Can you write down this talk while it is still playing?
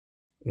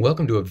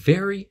Welcome to a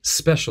very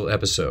special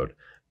episode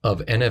of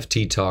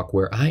NFT Talk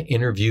where I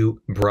interview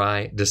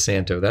Bryan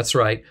DeSanto. That's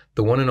right,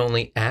 the one and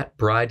only at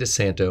Bryan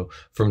DeSanto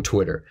from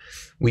Twitter.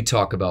 We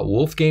talk about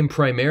WolfGame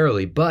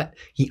primarily, but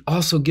he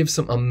also gives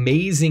some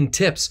amazing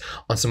tips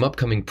on some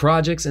upcoming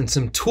projects and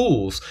some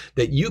tools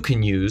that you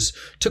can use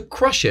to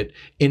crush it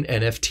in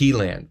NFT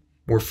land.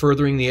 We're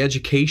furthering the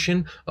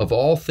education of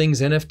all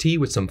things NFT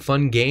with some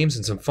fun games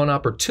and some fun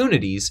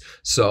opportunities.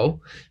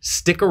 So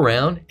stick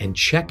around and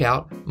check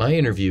out my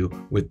interview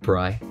with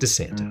Bryan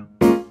DeSanto.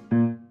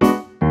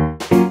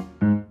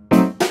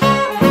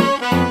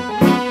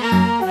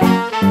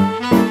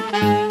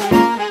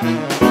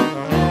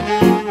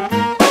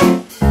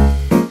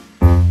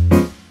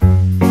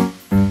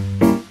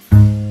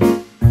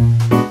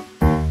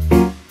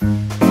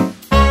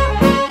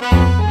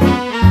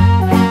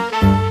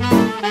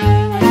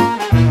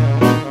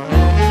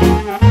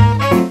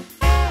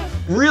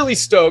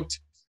 Stoked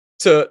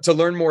to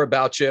learn more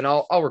about you, and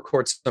I'll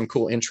record some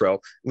cool intro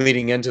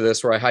leading into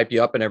this where I hype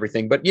you up and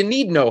everything, but you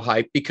need no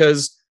hype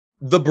because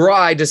the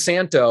Bryan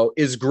DeSanto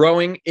is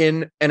growing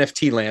in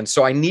NFT land.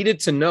 So I needed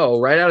to know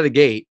right out of the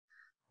gate,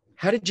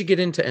 how did you get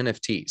into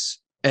NFTs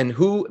and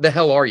who the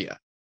hell are you?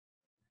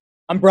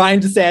 I'm Bryan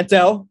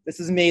DeSanto. This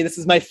is me. This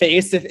is my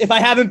face. If I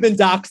haven't been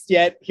doxxed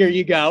yet, here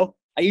you go.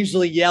 I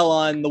usually yell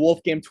on the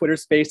WolfGame Twitter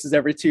spaces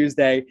every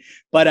Tuesday,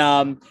 but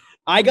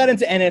I got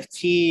into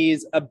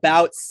NFTs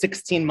about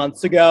 16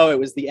 months ago. It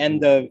was the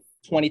end of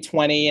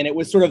 2020, and it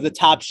was sort of the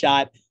Top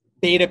Shot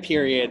beta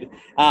period.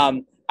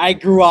 I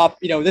grew up,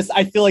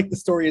 I feel like the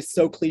story is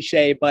so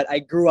cliche, but I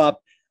grew up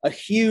a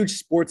huge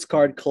sports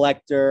card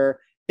collector,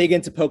 big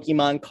into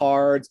Pokemon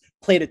cards,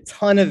 played a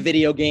ton of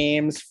video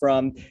games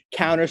from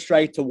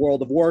Counter-Strike to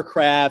World of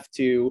Warcraft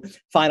to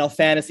Final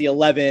Fantasy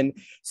 11.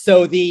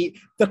 So the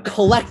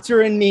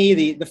collector in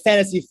me, the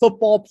fantasy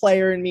football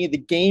player in me, the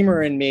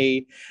gamer in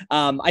me,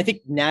 I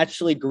think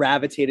naturally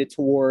gravitated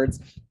towards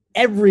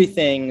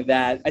everything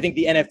that I think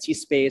the NFT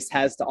space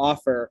has to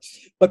offer.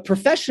 But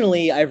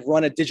professionally, I've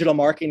run a digital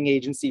marketing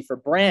agency for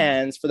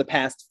brands for the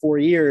past 4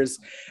 years.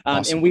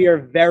 Awesome. And we are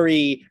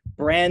very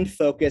brand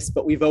focused,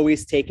 but we've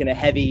always taken a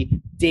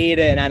heavy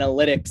data and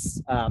analytics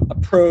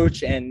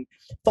approach and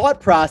thought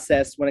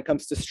process when it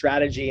comes to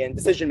strategy and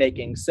decision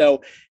making.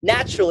 So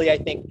naturally, I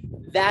think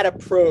that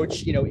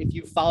approach, if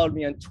you followed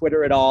me on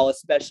Twitter at all,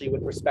 especially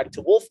with respect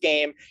to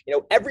WolfGame,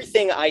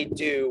 everything I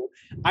do,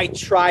 I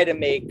try to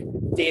make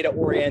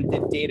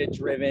data-oriented,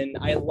 data-driven.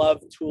 I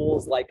love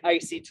tools like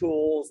Icy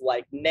tools,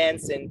 like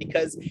Nansen,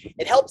 because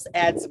it helps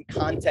add some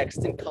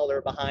context and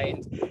color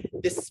behind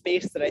this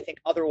space that I think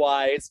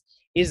otherwise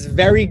is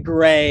very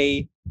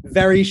gray,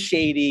 very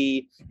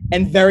shady,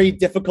 and very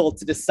difficult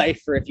to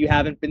decipher if you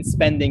haven't been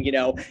spending,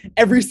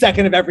 every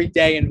second of every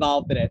day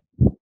involved in it.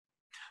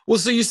 Well,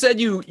 so you said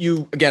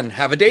you again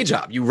have a day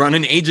job, you run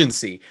an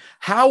agency.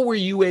 How were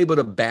you able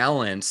to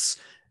balance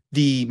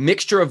the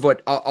mixture of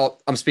what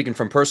I'm speaking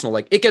from personal,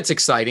 like it gets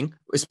exciting,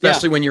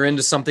 especially when you're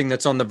into something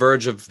that's on the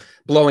verge of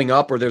blowing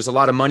up or there's a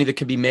lot of money that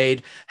can be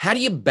made. How do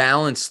you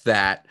balance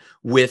that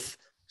with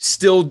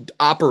still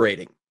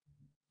operating?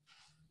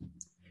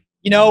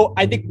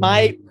 I think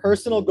my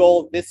personal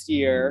goal this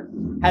year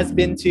has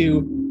been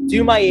to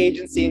do my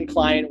agency and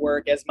client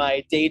work as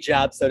my day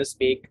job, so to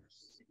speak,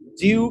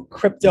 do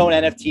crypto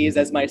and NFTs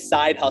as my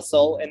side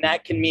hustle. And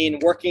that can mean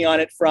working on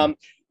it from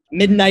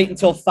midnight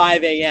until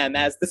 5 a.m.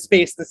 as the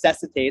space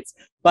necessitates.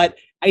 But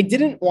I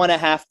didn't want to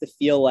have to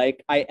feel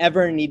like I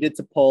ever needed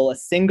to pull a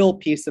single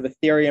piece of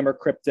Ethereum or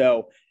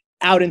crypto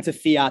out into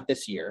fiat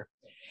this year.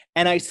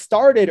 And I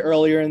started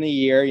earlier in the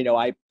year,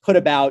 I put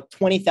about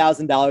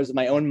 $20,000 of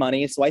my own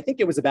money. So I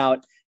think it was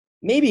about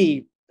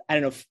maybe,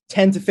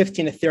 10 to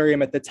 15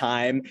 Ethereum at the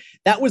time.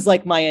 That was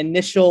like my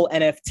initial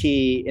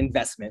NFT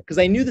investment because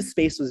I knew the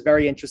space was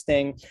very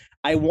interesting.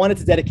 I wanted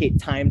to dedicate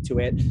time to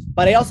it,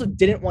 but I also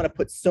didn't want to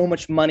put so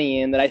much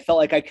money in that I felt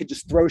like I could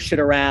just throw shit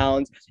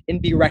around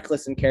and be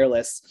reckless and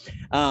careless.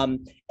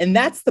 And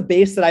that's the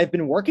base that I've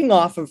been working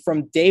off of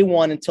from day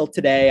one until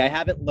today. I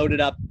haven't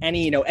loaded up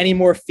any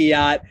more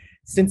fiat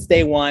since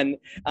day one.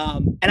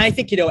 And I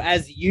think,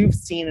 as you've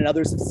seen and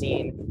others have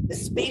seen, the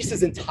space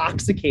is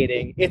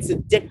intoxicating. It's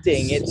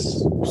addicting. It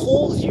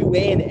pulls you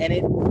in and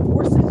it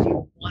forces you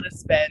to want to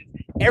spend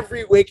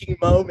every waking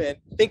moment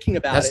thinking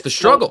about it. That's the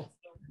struggle.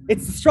 So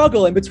it's the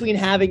struggle in between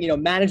having,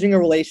 managing a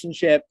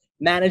relationship,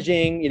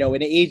 managing,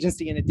 an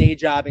agency and a day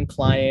job and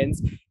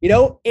clients.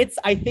 It's,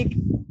 I think,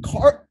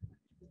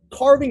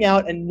 carving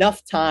out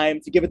enough time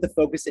to give it the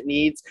focus it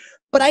needs,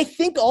 but I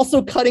think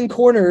also cutting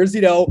corners,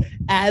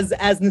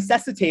 as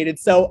necessitated.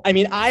 So,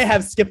 I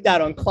have skipped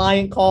out on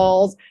client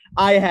calls.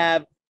 I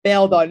have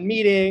bailed on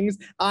meetings.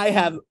 I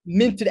have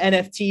minted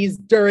NFTs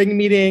during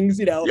meetings,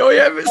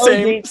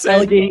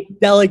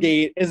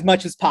 delegate as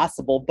much as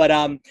possible. But,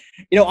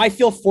 I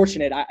feel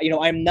fortunate.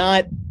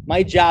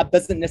 My job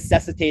doesn't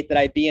necessitate that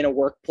I be in a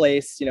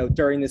workplace,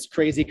 during this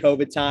crazy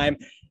COVID time.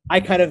 I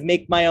kind of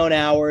make my own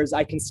hours.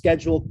 I can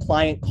schedule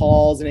client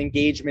calls and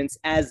engagements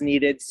as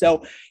needed.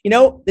 So,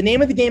 the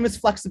name of the game is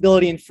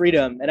flexibility and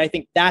freedom. And I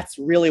think that's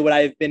really what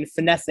I've been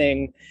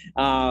finessing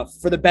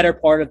for the better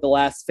part of the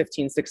last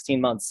 15,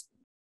 16 months.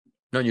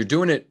 No, you're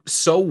doing it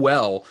so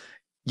well.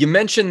 You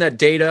mentioned that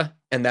data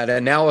and that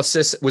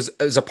analysis was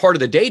as a part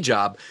of the day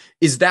job.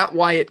 Is that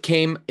why it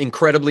came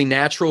incredibly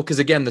natural? Because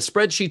again, the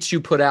spreadsheets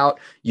you put out,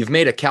 you've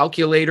made a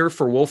calculator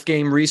for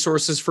WolfGame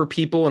Resources for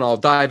people, and I'll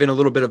dive in a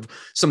little bit of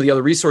some of the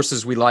other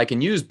resources we like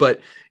and use,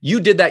 but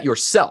you did that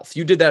yourself.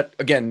 You did that,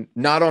 again,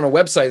 not on a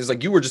website. It's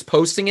like you were just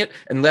posting it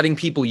and letting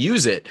people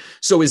use it.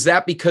 So is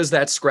that because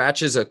that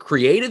scratches a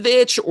creative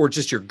itch, or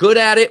just you're good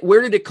at it?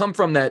 Where did it come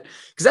from that?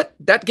 Because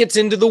that gets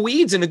into the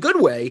weeds in a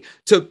good way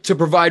to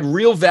provide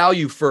real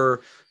value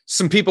for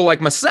some people like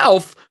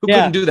myself who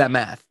couldn't do that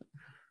math.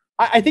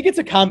 I think it's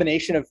a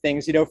combination of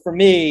things. For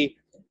me,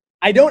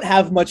 I don't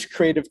have much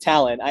creative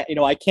talent.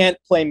 I can't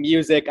play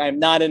music. I'm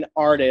not an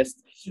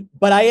artist,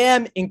 but I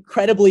am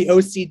incredibly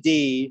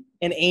OCD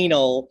and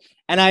anal.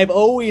 And I've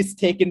always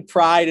taken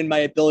pride in my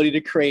ability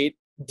to create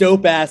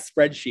dope ass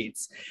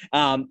spreadsheets.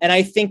 And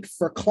I think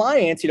for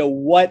clients,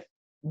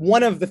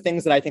 one of the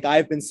things that I think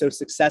I've been so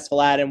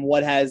successful at, and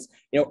what has,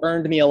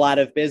 earned me a lot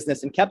of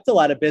business and kept a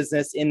lot of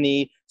business in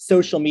the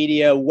social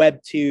media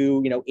Web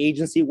 2,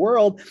 agency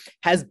world,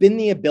 has been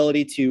the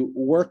ability to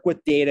work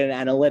with data and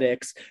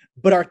analytics,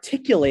 but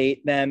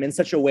articulate them in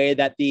such a way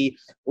that the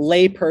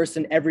lay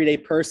person, everyday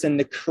person,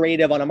 the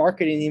creative on a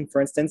marketing team,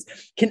 for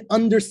instance, can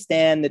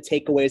understand the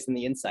takeaways and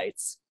the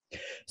insights.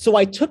 So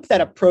I took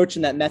that approach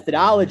and that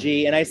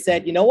methodology, and I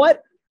said,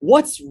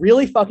 what's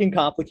really fucking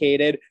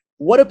complicated?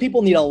 What do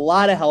people need a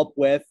lot of help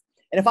with?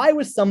 And if I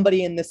was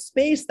somebody in this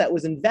space that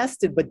was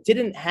invested but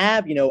didn't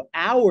have,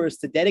 hours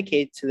to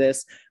dedicate to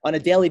this on a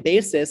daily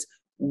basis,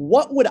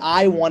 what would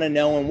I want to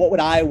know and what would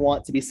I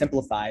want to be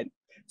simplified?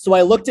 So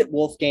I looked at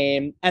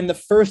WolfGame, and the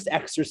first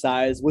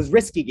exercise was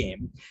Risky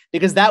Game,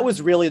 because that was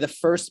really the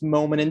first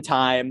moment in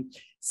time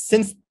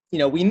since,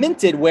 we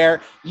minted, where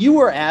you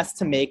were asked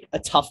to make a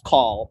tough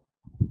call.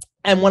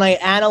 And when I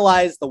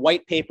analyzed the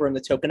white paper and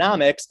the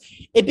tokenomics,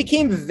 it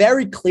became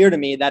very clear to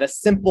me that a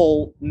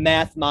simple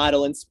math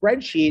model and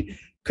spreadsheet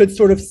could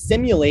sort of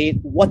simulate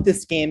what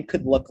this game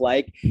could look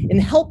like and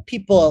help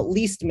people at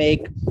least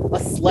make a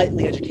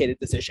slightly educated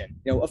decision.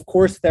 Of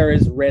course, there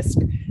is risk,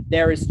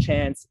 there is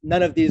chance.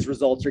 None of these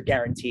results are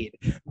guaranteed.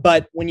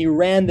 But when you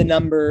ran the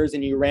numbers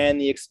and you ran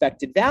the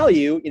expected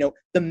value,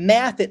 the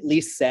math at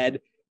least said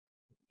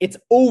it's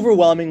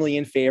overwhelmingly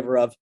in favor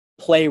of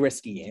play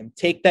Risky Game.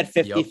 Take that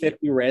 50-50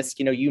 risk.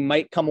 You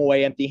might come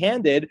away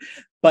empty-handed,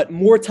 but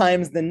more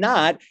times than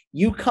not,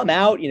 you come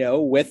out,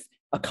 with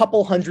a couple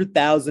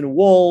 100,000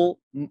 wool,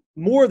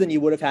 more than you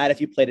would have had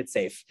if you played it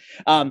safe.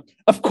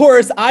 Of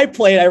course, I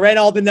ran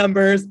all the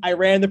numbers, I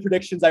ran the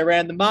predictions, I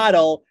ran the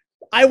model.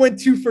 I went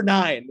 2 for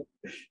 9.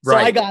 So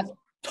I got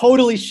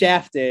totally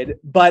shafted.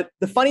 But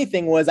the funny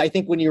thing was, I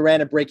think when you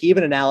ran a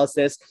break-even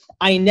analysis,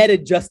 I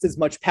netted just as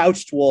much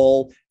pouched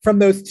wool from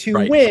those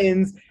 2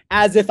 wins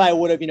as if I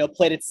would have,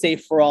 played it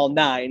safe for all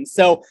 9.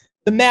 So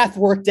the math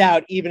worked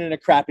out even in a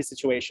crappy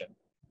situation.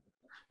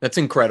 That's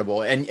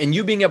incredible. And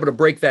you being able to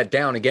break that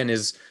down again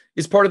is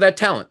part of that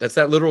talent. That's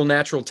that literal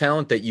natural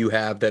talent that you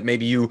have that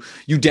maybe you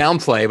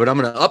downplay, but I'm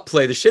going to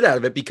upplay the shit out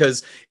of it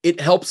because it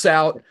helps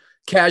out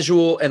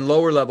casual and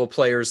lower level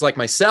players like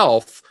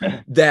myself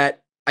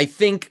that I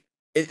think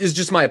is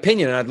just my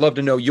opinion. And I'd love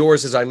to know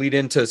yours as I lead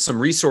into some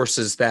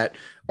resources that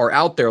are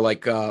out there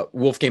like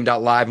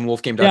WolfGame.Live and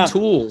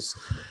WolfGame.Tools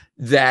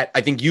that I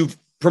think you've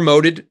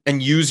promoted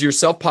and use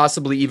yourself,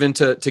 possibly even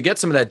to get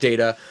some of that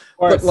data.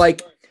 But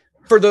like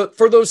for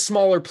those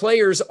smaller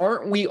players,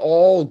 aren't we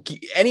all,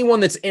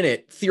 anyone that's in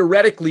it,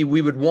 theoretically,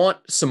 we would want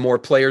some more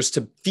players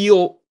to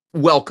feel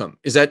welcome.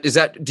 Is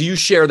that, do you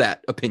share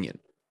that opinion?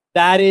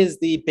 That is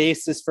the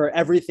basis for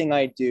everything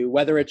I do,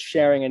 whether it's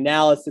sharing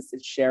analysis,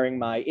 it's sharing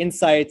my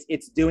insights,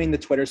 it's doing the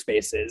Twitter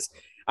spaces.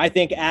 I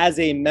think as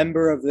a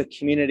member of the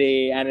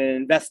community and an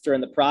investor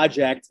in the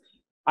project,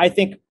 I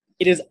think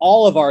it is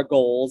all of our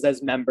goals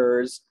as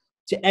members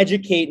to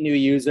educate new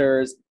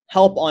users,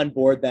 help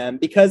onboard them,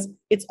 because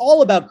it's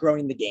all about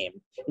growing the game.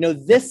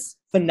 This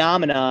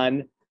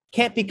phenomenon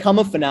can't become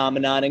a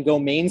phenomenon and go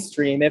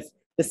mainstream if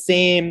the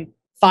same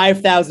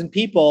 5,000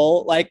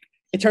 people,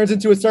 it turns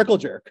into a circle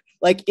jerk.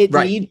 It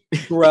needs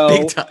to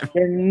grow.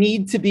 There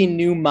need to be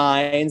new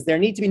minds. There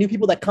need to be new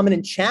people that come in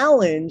and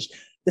challenge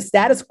the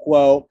status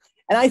quo.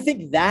 And I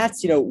think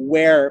that's,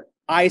 where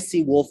I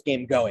see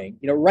WolfGame going.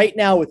 Right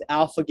now with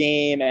Alpha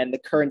Game and the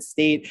current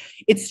state,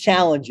 it's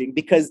challenging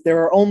because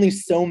there are only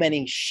so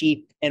many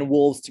sheep and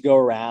wolves to go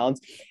around.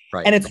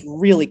 And it's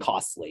really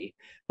costly.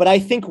 But I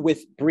think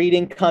with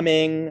breeding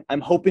coming,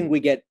 I'm hoping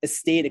we get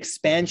estate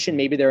expansion.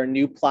 Maybe there are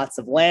new plots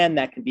of land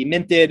that can be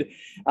minted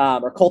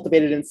or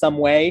cultivated in some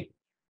way.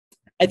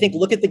 I think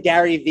look at the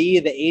Gary V,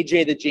 the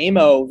AJ, the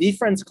JMO,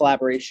 VFriends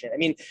collaboration. I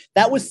mean,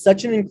 that was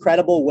such an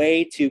incredible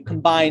way to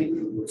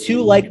combine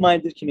 2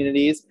 like-minded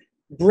communities,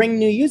 bring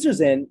new users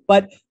in.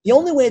 But the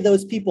only way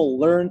those people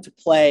learn to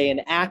play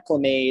and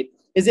acclimate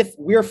is if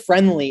we're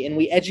friendly and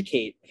we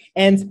educate.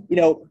 And,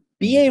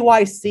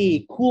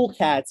 BAYC, Cool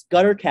Cats,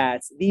 Gutter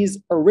Cats, these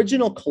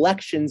original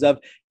collections of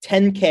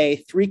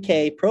 10K,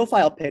 3K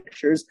profile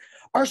pictures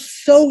are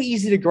so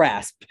easy to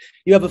grasp.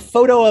 You have a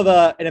photo of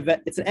an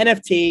event, it's an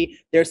NFT,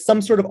 there's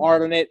some sort of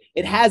art on it,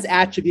 it has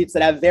attributes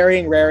that have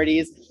varying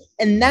rarities,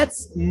 and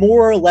that's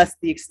more or less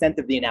the extent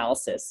of the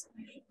analysis.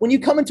 When you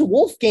come into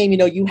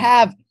WolfGame, you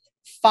have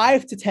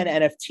 5 to 10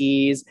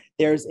 NFTs,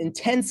 there's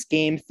intense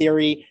game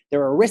theory,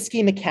 there are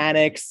risky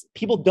mechanics,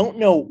 people don't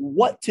know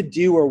what to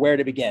do or where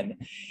to begin.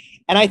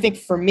 And I think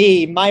for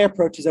me, my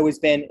approach has always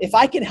been, if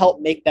I can help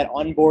make that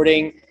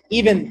onboarding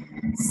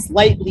even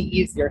slightly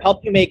easier,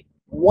 help you make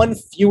one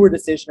fewer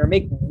decision or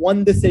make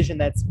one decision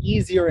that's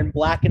easier in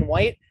black and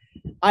white,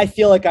 I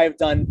feel like I've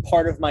done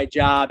part of my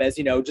job as,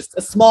 just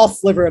a small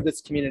sliver of this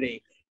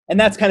community. And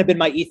that's kind of been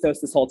my ethos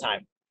this whole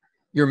time.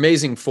 You're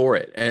amazing for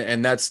it.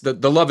 And that's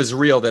the love is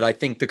real that I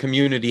think the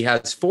community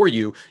has for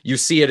you. You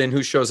see it in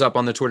who shows up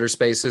on the Twitter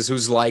spaces,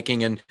 who's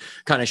liking and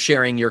kind of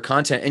sharing your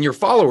content, and your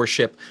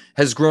followership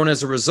has grown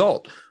as a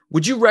result.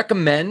 Would you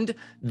recommend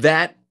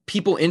that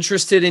people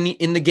interested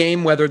in the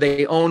game, whether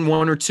they own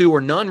one or two or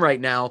none right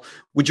now,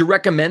 would you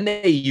recommend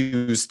they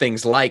use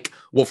things like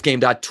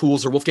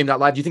WolfGame.Tools or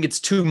WolfGame.Live? Do you think it's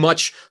too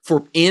much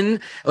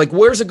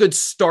where's a good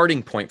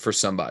starting point for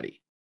somebody?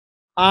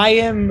 I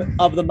am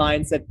of the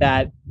mindset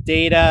that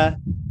data,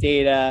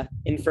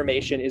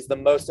 information is the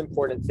most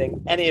important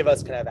thing any of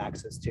us can have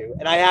access to.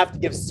 And I have to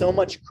give so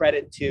much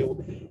credit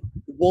to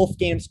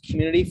WolfGame's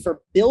community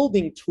for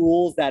building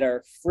tools that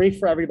are free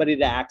for everybody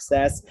to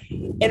access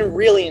and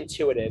really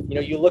intuitive.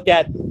 You look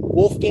at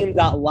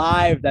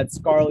WolfGame.Live that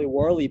Scarly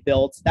Worley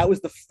built, that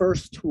was the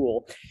first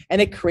tool.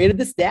 And it created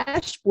this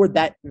dashboard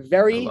that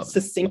very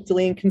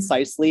succinctly and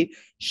concisely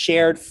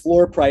shared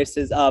floor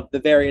prices of the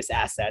various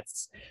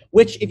assets,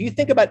 which if you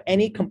think about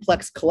any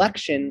complex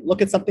collection, look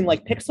at something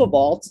like Pixel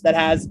Vault that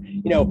has,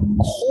 a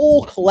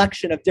whole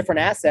collection of different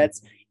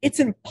assets. It's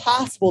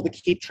impossible to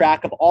keep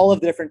track of all of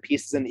the different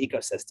pieces in the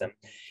ecosystem.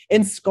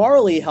 And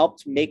Scarly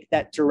helped make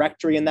that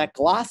directory and that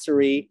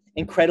glossary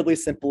incredibly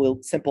simple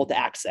to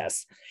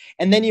access.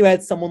 And then you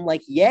had someone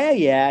like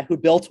who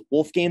built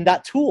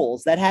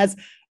WolfGame.Tools that has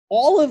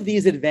all of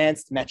these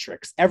advanced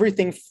metrics,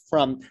 everything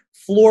from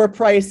floor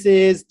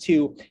prices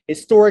to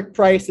historic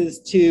prices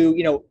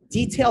to,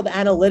 detailed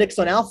analytics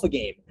on Alpha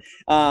Game,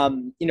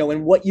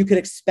 and what you could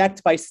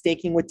expect by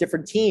staking with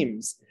different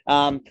teams.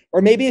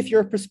 Or maybe if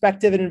you're a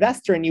prospective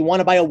investor and you want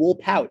to buy a wool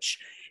pouch,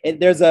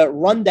 there's a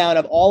rundown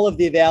of all of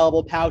the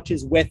available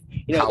pouches with,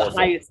 the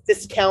highest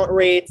discount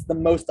rates, the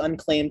most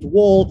unclaimed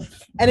wool.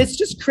 And it's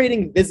just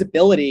creating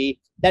visibility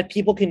that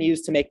people can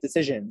use to make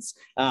decisions.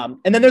 And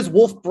then there's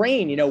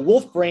WolfBrain.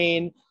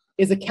 WolfBrain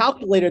is a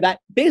calculator that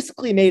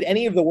basically made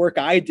any of the work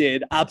I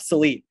did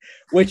obsolete,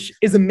 which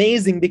is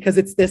amazing because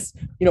it's this,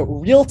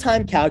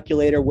 real-time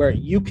calculator where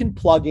you can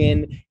plug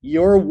in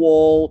your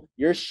wool,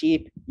 your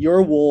sheep,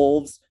 your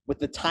wolves with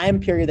the time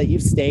period that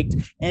you've staked,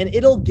 and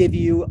it'll give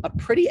you a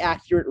pretty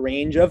accurate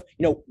range of,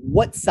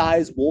 what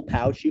size wool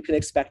pouch you can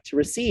expect to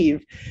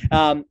receive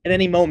at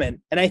any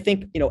moment. And I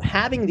think,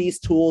 having these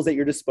tools at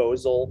your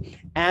disposal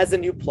as a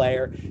new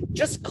player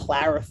just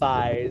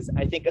clarifies,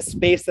 I think, a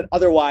space that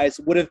otherwise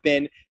would have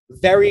been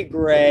very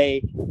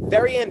gray,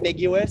 very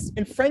ambiguous,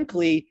 and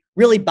frankly,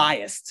 really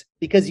biased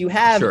because you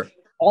have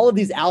all of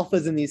these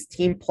alphas and these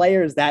team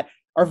players that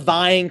are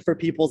vying for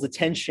people's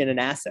attention and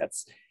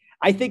assets.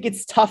 I think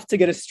it's tough to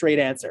get a straight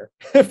answer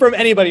from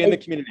anybody in the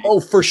community.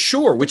 Oh, for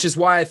sure. Which is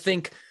why I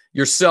think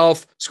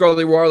yourself,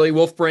 Scarly Worley,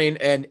 WolfBrain,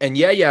 and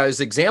as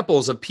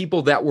examples of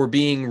people that were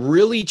being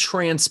really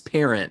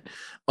transparent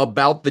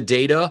about the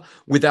data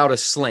without a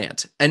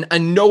slant. And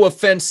no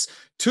offense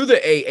to the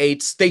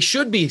A8s, they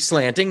should be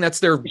slanting. That's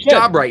their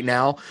job right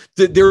now.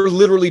 They're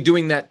literally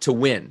doing that to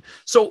win.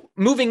 So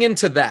moving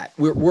into that,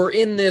 we're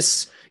in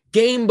this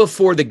game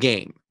before the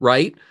game,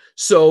 right?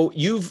 So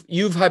you've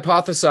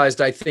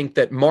hypothesized, I think,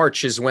 that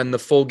March is when the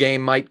full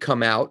game might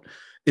come out.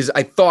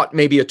 I thought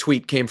maybe a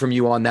tweet came from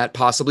you on that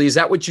possibly. Is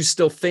that what you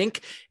still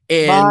think?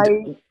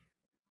 And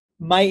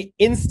my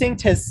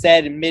instinct has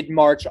said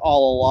mid-March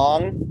all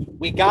along.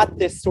 We got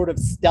this sort of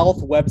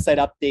stealth website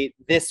update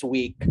this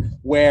week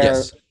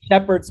where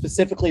Shepard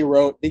specifically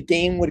wrote the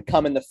game would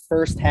come in the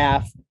first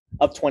half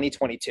of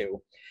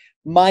 2022.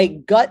 My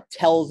gut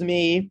tells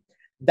me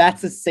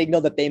that's a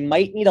signal that they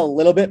might need a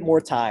little bit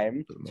more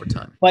time.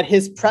 But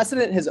his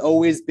precedent has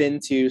always been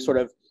to sort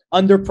of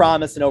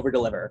under-promise and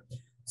over-deliver.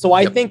 So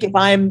I think if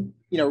I'm,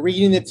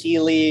 reading the tea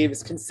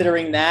leaves,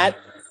 considering that,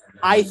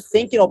 I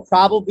think it'll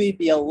probably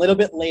be a little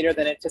bit later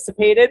than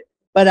anticipated.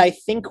 But I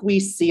think we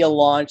see a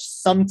launch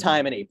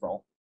sometime in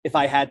April, if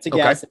I had to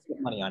guess, and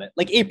put money on it.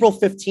 Like April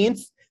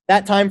 15th,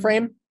 that time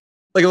frame.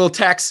 Like a little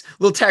tax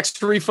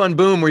refund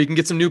boom where you can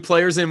get some new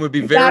players in would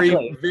be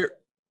very,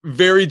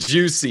 very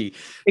juicy.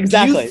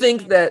 Exactly. Do you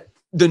think that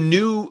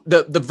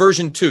the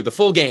version 2, the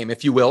full game,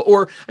 if you will,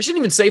 or I shouldn't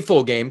even say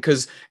full game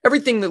because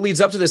everything that leads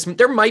up to this,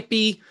 there might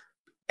be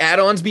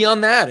add-ons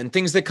beyond that and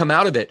things that come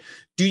out of it.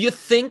 Do you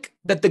think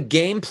that the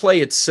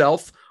gameplay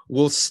itself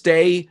will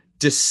stay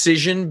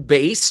decision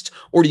based,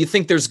 or do you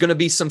think there's going to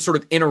be some sort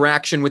of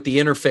interaction with the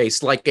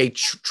interface like a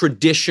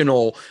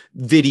traditional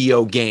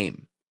video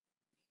game?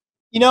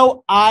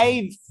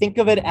 I think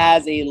of it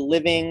as a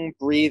living,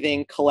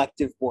 breathing,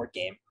 collective board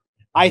game.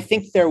 I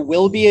think there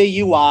will be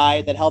a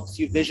UI that helps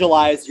you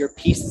visualize your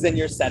pieces and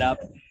your setup.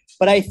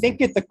 But I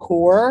think at the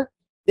core,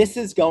 this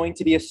is going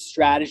to be a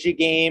strategy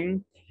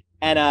game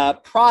and a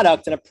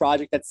product and a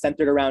project that's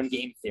centered around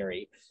game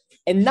theory.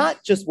 And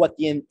not just what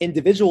the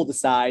individual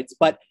decides,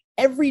 but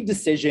every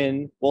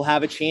decision will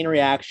have a chain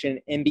reaction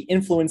and be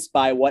influenced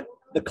by what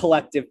the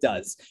collective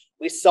does.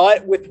 We saw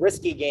it with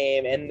Risky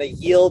Game and the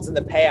yields and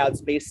the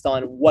payouts based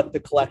on what the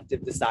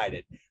collective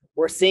decided.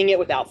 We're seeing it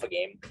with Alpha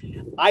Game.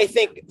 I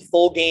think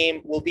Full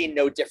Game will be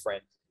no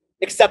different,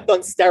 except on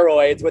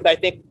steroids with, I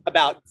think,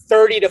 about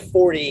 30 to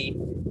 40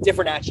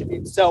 different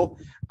attributes. So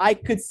I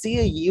could see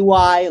a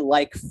UI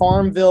like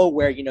Farmville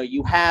where,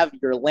 you have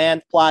your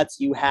land plots,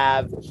 you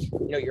have,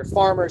 your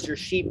farmers, your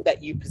sheep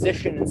that you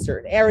position in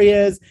certain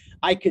areas.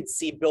 I could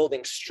see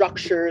building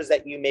structures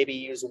that you maybe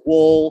use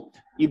wool,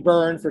 you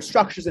burn for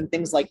structures and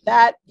things like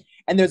that.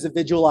 And there's a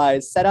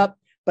visualized setup.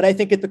 But I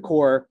think at the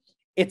core,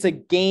 it's a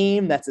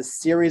game that's a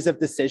series of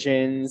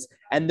decisions,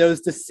 and those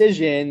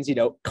decisions,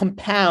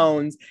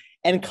 compound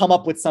and come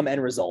up with some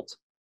end result.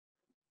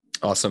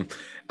 Awesome.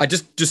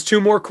 Just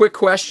two more quick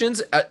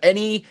questions.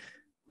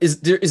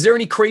 Is there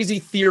any crazy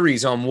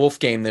theories on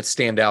WolfGame that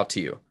stand out to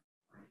you?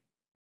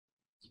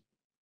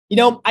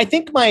 I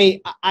think I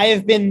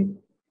have been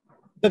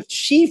the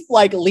chief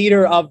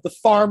leader of the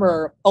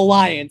Farmer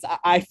Alliance.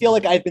 I feel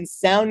like I've been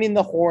sounding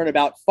the horn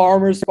about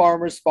farmers.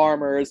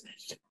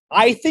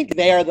 I think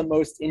they are the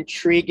most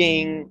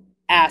intriguing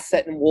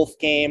asset in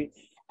WolfGame.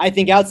 I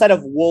think outside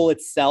of wool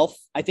itself,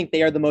 I think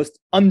they are the most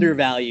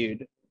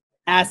undervalued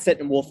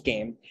asset in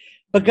WolfGame.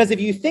 Because if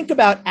you think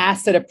about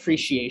asset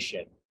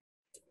appreciation,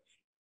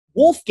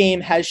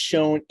 WolfGame has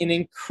shown an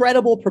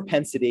incredible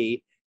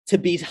propensity to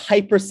be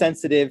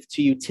hypersensitive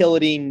to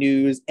utility,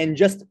 news, and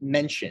just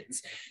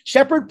mentions.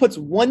 Shepard puts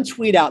one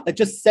tweet out that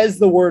just says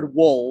the word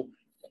wool,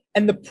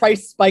 and the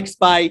price spikes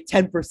by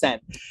 10%.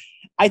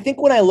 I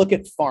think when I look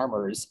at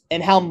farmers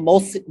and how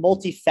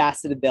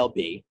multifaceted they'll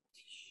be,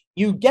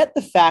 you get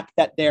the fact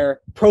that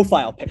their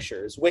profile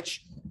pictures,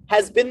 which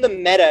has been the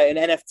meta in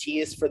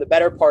NFTs for the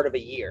better part of a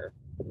year.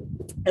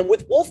 And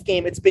with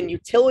WolfGame, it's been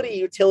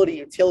utility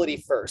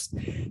first.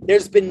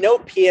 There's been no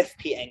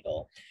PFP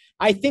angle.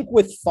 I think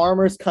with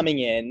farmers coming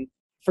in,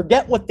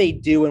 forget what they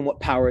do and what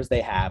powers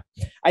they have.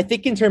 I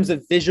think in terms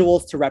of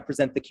visuals to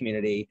represent the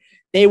community,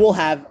 they will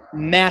have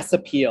mass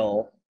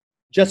appeal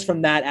just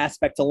from that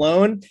aspect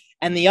alone.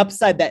 And the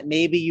upside that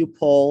maybe you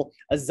pull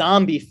a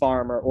zombie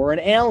farmer or an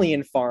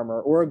alien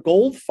farmer or a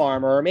gold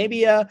farmer or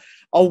maybe a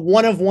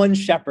one-of-one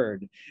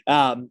shepherd,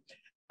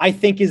 I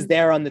think is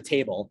there on the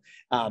table.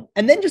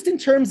 And then just in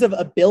terms of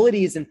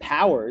abilities and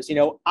powers,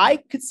 I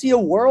could see a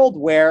world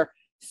where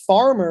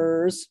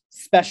farmers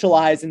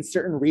specialize in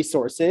certain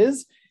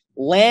resources,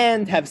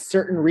 land have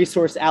certain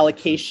resource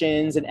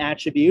allocations and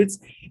attributes,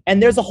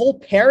 and there's a whole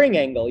pairing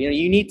angle.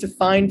 You need to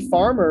find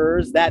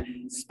farmers that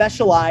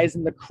specialize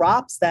in the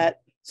crops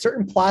that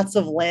certain plots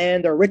of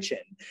land are rich in.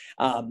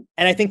 And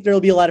I think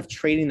there'll be a lot of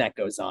trading that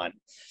goes on.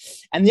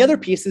 And the other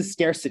piece is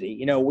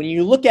scarcity. When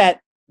you look at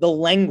the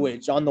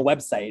language on the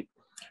website,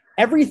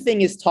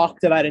 everything is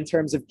talked about in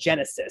terms of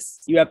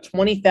Genesis. You have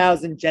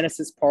 20,000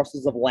 Genesis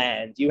parcels of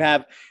land. You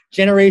have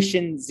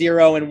generation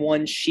 0 and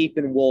 1 sheep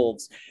and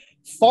wolves.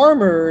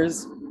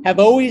 Farmers have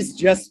always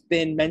just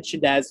been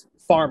mentioned as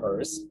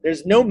farmers.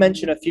 There's no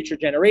mention of future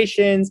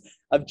generations,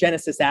 of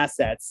Genesis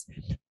assets.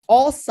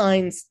 All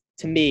signs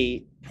to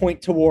me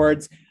point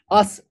towards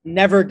us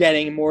never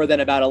getting more than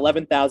about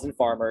 11,000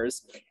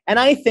 farmers. And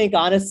I think,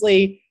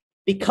 honestly,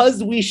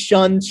 because we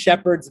shunned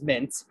Shepard's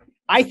mint,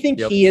 I think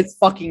he is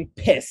fucking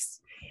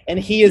pissed. And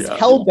he is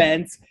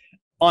hell-bent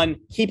on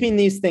keeping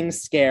these things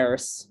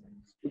scarce,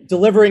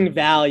 delivering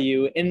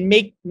value, and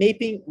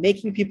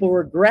making people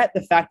regret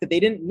the fact that they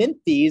didn't mint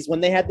these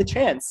when they had the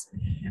chance.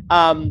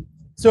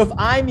 So if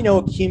I'm,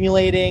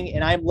 accumulating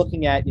and I'm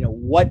looking at,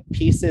 what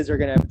pieces are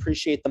going to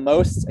appreciate the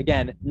most,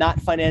 again, not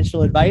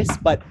financial advice,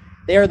 but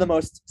they are the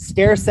most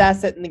scarce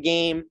asset in the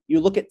game. You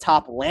look at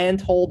top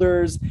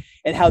landholders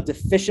and how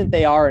deficient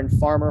they are in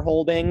farmer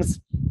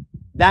holdings.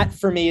 That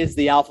for me is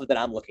the alpha that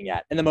I'm looking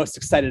at and the most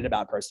excited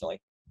about personally.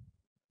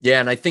 Yeah,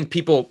 and I think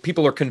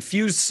people are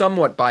confused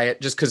somewhat by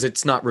it just because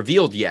it's not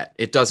revealed yet.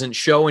 It doesn't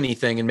show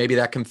anything, and maybe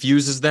that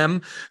confuses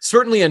them.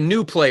 Certainly a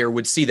new player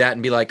would see that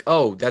and be like,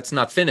 oh, that's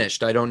not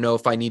finished. I don't know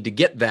if I need to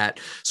get that.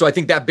 So I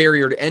think that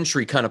barrier to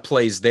entry kind of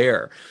plays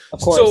there.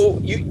 Of course. So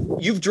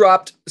you've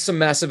dropped some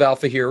massive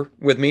alpha here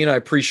with me, and I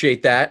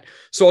appreciate that.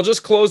 So I'll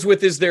just close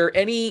with, is there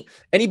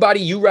anybody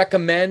you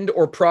recommend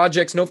or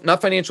projects, no,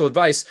 not financial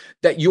advice,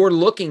 that you're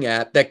looking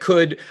at that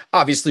could,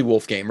 obviously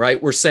WolfGame,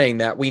 right? We're saying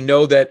that. We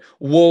know that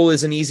wool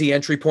is an easy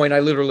entry point. I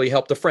literally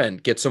helped a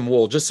friend get some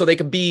wool just so they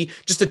could be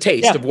just a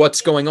taste of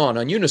what's going on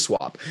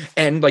Uniswap.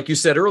 And like you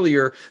said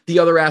earlier, the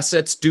other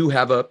assets do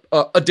have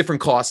a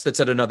different cost that's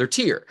at another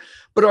tier.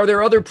 But are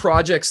there other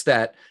projects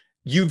that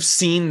you've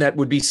seen that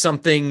would be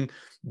something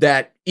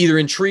that either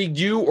intrigued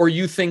you or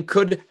you think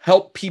could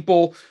help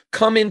people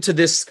come into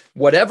this,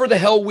 whatever the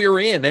hell we're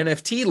in,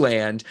 NFT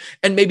land,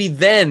 and maybe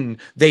then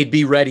they'd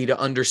be ready to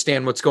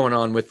understand what's going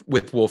on with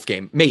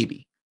WolfGame?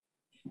 Maybe.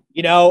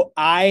 You know,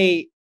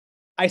 I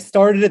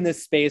started in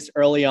this space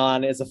early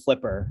on as a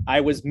flipper. I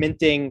was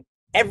minting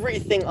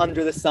everything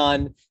under the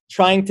sun,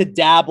 trying to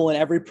dabble in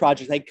every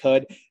project I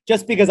could,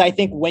 just because I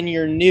think when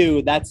you're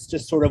new, that's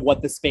just sort of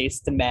what the space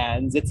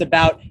demands. It's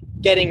about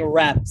getting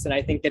reps and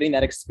I think getting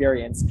that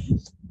experience.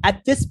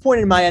 At this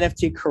point in my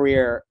NFT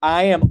career,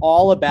 I am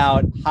all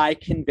about high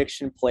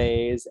conviction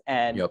plays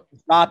and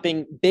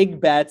dropping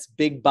big bets,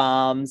 big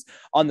bombs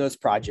on those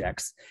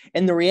projects.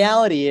 And the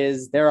reality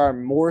is there are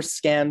more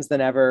scams than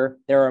ever.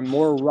 There are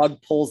more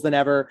rug pulls than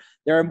ever.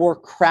 There are more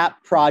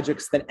crap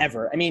projects than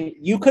ever. I mean,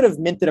 you could have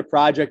minted a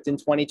project in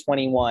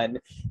 2021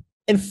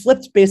 and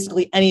flipped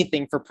basically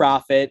anything for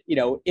profit, you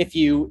know, if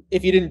you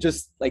didn't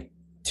just like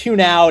tune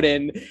out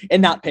and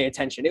not pay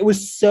attention. It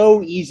was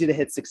so easy to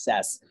hit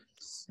success.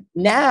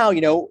 Now,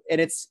 you know,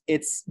 and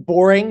it's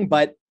boring,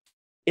 but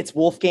it's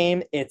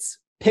WolfGame, it's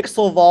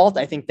Pixel Vault.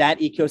 I think that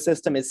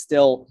ecosystem is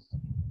still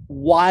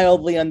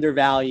wildly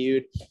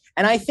undervalued.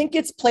 And I think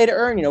it's play to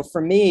earn. You know, for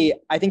me,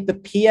 I think the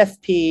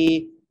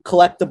PFP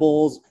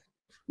collectibles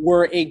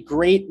were a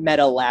great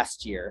meta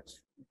last year.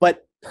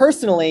 But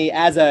personally,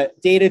 as a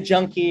data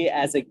junkie,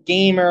 as a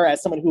gamer,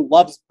 as someone who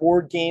loves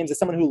board games, as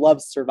someone who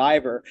loves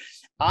Survivor,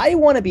 I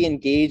want to be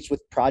engaged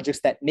with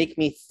projects that make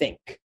me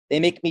think. They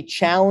make me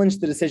challenge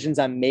the decisions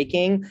I'm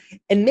making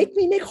and make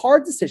me make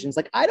hard decisions.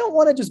 Like, I don't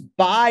want to just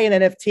buy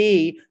an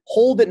NFT,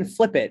 hold it and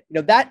flip it. You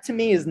know, that to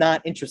me is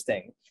not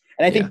interesting.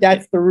 And I think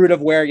that's the root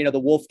of where, you know,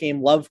 the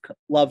WolfGame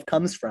love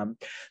comes from.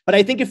 But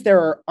I think if there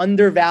are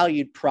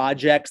undervalued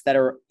projects that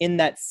are in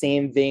that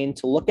same vein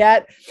to look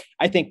at,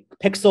 I think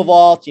Pixel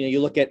Vault, you know, you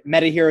look at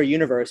Meta Hero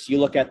Universe, you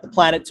look at the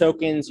planet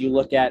tokens, you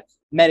look at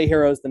Meta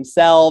Heroes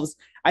themselves.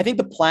 I think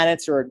the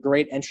planets are a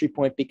great entry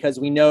point because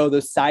we know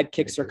those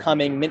sidekicks are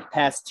coming, Mint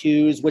Pass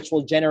 2s, which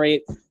will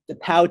generate the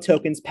POW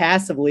tokens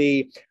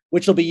passively,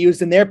 which will be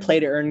used in their play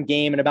to earn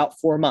game in about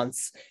 4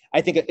 months. I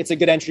think it's a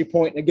good entry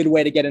point and a good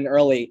way to get in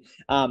early.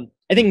 I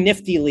think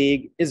Nifty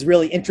League is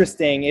really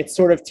interesting. It's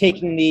sort of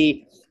taking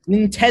the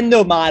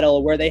Nintendo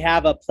model where they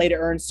have a play to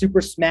earn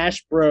Super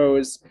Smash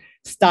Bros.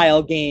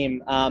 Style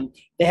game.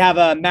 They have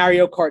a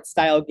Mario Kart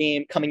style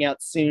game coming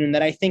out soon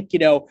that I think, you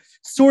know,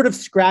 sort of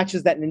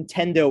scratches that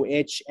Nintendo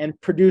itch and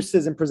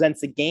produces and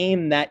presents a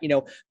game that, you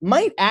know,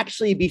 might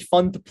actually be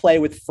fun to play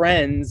with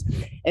friends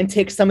and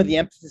take some of the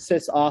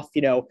emphasis off,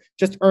 you know,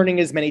 just earning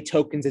as many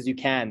tokens as you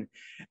can.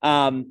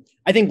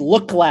 I think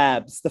Look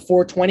Labs, the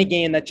 420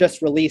 game that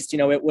just released, you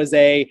know, it was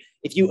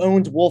if you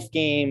owned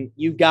WolfGame,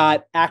 you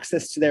got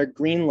access to their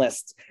green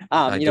list.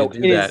 I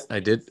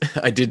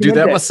did do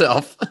that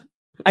myself.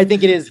 I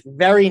think it is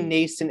very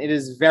nascent. It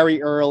is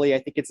very early. I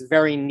think it's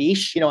very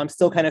niche. You know, I'm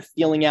still kind of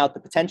feeling out the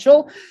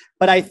potential,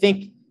 but I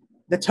think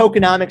the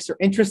tokenomics are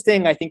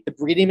interesting. I think the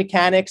breeding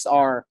mechanics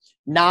are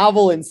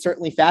novel and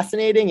certainly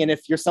fascinating. And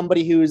if you're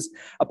somebody who's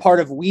a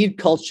part of weed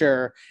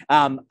culture,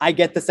 I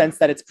get the sense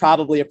that it's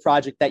probably a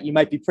project that you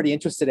might be pretty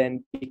interested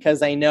in,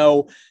 because I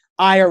know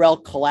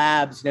IRL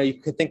collabs, you know, you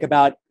could think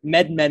about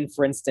MedMen,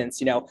 for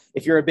instance. You know,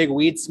 if you're a big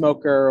weed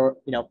smoker, or,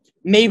 you know,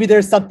 maybe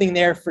there's something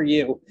there for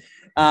you.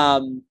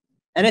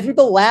 And I think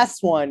the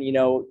last one, you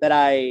know, that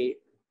I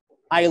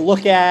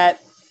look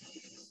at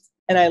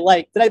and I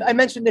like, I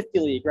mentioned Nifty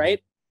League,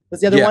 right?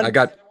 Was the other one? Yeah, I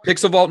got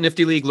Pixel Vault,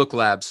 Nifty League, Look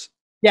Labs.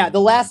 Yeah,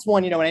 the last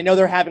one, you know, and I know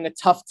they're having a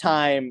tough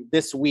time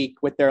this week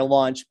with their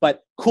launch,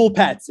 but Cool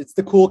Pets, it's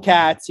the Cool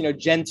Cats, you know,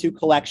 Gen 2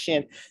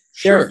 collection.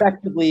 Sure. They're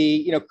effectively,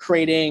 you know,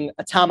 creating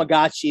a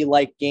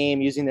Tamagotchi-like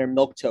game using their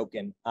milk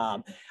token.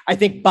 I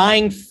think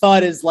buying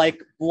FUD is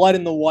like blood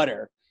in the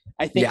water.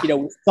 I think, you know,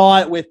 we saw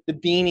it with the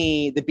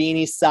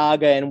Beanie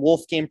saga, and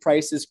WolfGame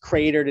prices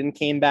cratered and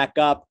came back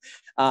up.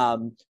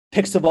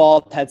 Pixel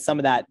Vault had some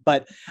of that,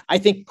 but I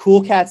think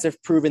Cool Cats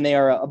have proven they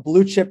are a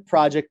blue chip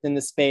project in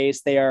the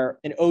space. They are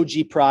an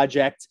OG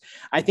project.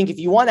 I think if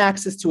you want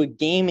access to a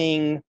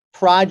gaming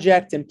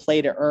project and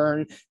play to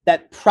earn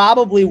that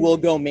probably will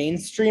go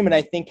mainstream, and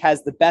I think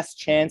has the best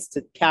chance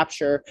to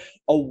capture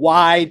a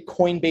wide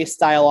Coinbase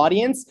style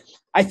audience,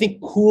 I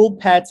think Cool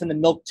Pets and the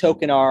milk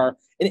token are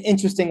an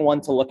interesting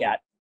one to look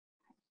at.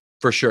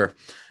 For sure.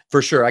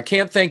 For sure. I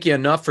can't thank you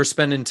enough for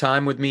spending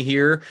time with me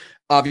here.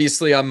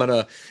 Obviously, I'm going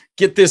to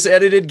get this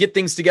edited, get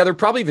things together,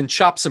 probably even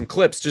chop some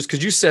clips, just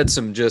because you said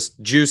some just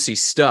juicy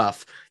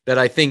stuff that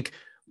I think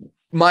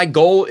my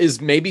goal is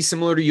maybe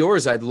similar to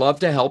yours. I'd love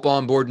to help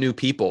onboard new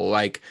people.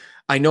 Like,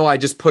 I know I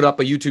just put up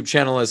a YouTube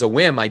channel as a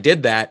whim. I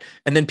did that.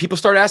 And then people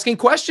started asking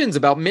questions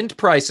about mint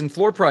price and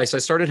floor price. I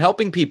started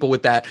helping people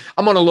with that.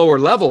 I'm on a lower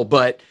level,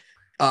 but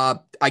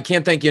I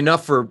can't thank you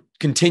enough for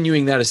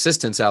continuing that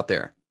assistance out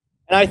there.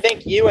 And I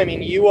thank you. I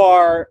mean, you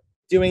are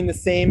doing the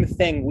same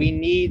thing. We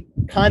need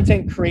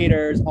content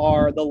creators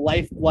are the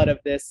lifeblood of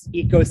this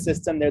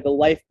ecosystem. They're the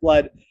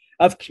lifeblood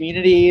of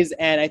communities.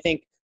 And I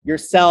think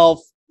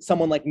yourself,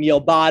 someone like Neil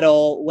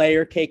Bottle,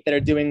 Layer Cake that are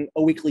doing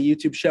a weekly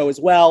YouTube show as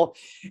well.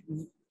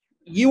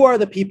 You are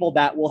the people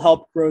that will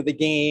help grow the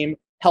game,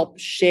 help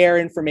share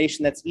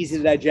information that's easy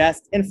to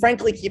digest, and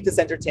frankly, keep this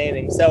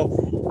entertaining.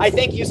 So I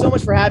thank you so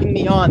much for having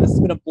me on. This has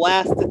been a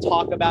blast to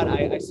talk about.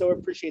 I so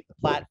appreciate the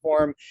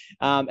platform,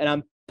 and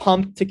I'm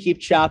pumped to keep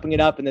chopping it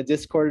up in the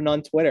Discord and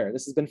on Twitter.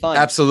 This has been fun.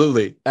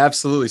 Absolutely.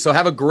 Absolutely. So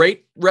have a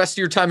great rest of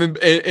your time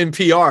in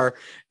PR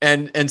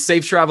and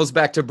safe travels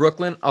back to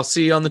Brooklyn. I'll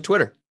see you on the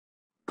Twitter.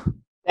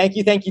 Thank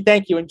you. Thank you.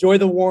 Thank you. Enjoy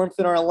the warmth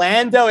in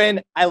Orlando.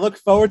 And I look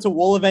forward to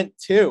Wool Event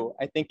 2.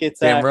 I think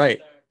it's right.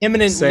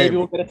 imminent. Same. Maybe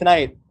we'll get it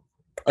tonight.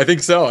 I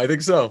think so. I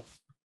think so.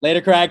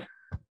 Later, Craig.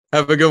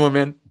 Have a good one,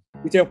 man.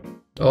 You too.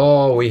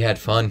 Oh, we had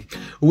fun.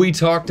 We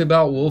talked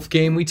about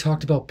WolfGame. We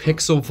talked about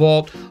Pixel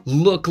Vault,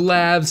 Look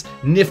Labs,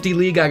 Nifty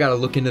League. I got to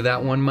look into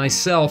that one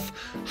myself.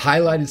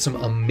 Highlighted some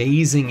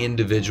amazing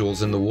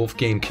individuals in the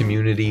WolfGame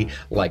community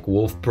like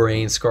Wolf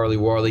Brain, Scarly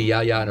Warley,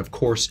 Yaya, and of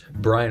course,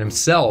 Bryan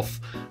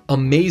himself.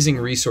 Amazing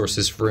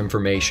resources for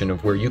information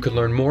of where you can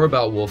learn more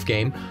about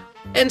WolfGame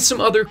and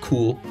some other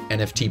cool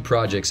NFT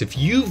projects. If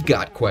you've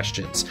got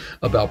questions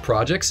about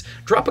projects,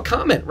 drop a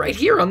comment right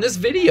here on this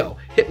video.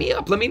 Hit me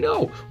up, let me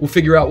know. We'll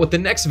figure out what the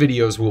next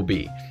videos will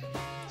be.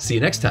 See you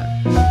next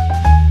time.